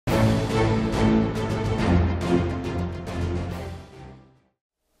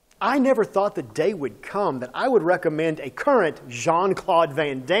I never thought the day would come that I would recommend a current Jean-Claude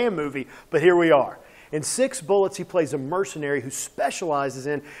Van Damme movie, but here we are. In 6 Bullets, he plays a mercenary who specializes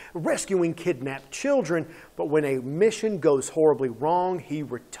in rescuing kidnapped children, but when a mission goes horribly wrong, he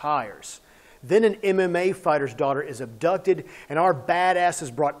retires. Then an MMA fighter's daughter is abducted, and our badass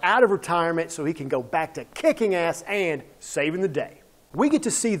is brought out of retirement so he can go back to kicking ass and saving the day. We get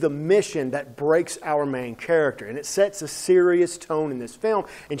to see the mission that breaks our main character, and it sets a serious tone in this film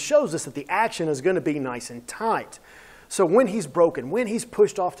and shows us that the action is going to be nice and tight. So when he's broken, when he's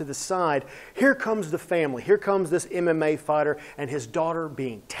pushed off to the side, here comes the family. Here comes this MMA fighter and his daughter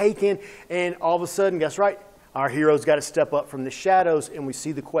being taken, and all of a sudden, guess right? Our hero's got to step up from the shadows, and we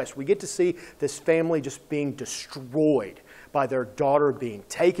see the quest. We get to see this family just being destroyed by their daughter being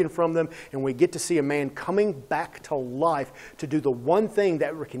taken from them, and we get to see a man coming back to life to do the one thing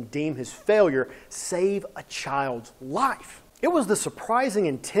that can deem his failure, save a child's life. It was the surprising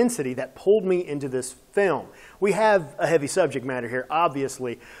intensity that pulled me into this film. We have a heavy subject matter here,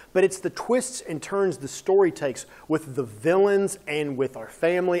 obviously, but it's the twists and turns the story takes with the villains and with our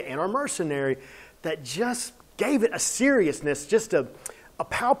family and our mercenary that just gave it a seriousness, just a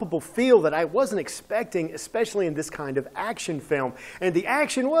palpable feel that I wasn't expecting, especially in this kind of action film. And the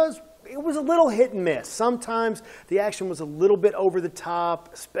action was a little hit and miss. Sometimes the action was a little bit over the top,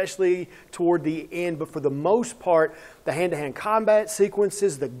 especially toward the end, but for the most part, the hand-to-hand combat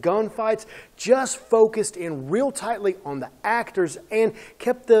sequences, the gunfights, just focused in real tightly on the actors and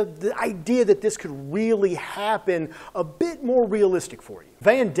kept the idea that this could really happen a bit more realistic for you.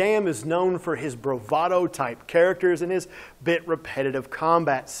 Van Damme is known for his bravado-type characters and his bit repetitive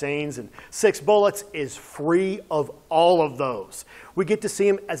combat scenes, and 6 Bullets is free of all of those. We get to see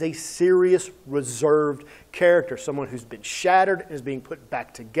him as a serious, reserved character, someone who's been shattered and is being put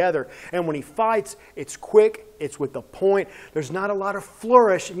back together. And when he fights, it's quick, it's with the point, there's not a lot of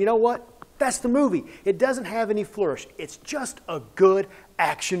flourish, and you know what? That's the movie. It doesn't have any flourish. It's just a good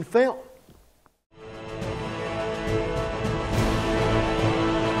action film.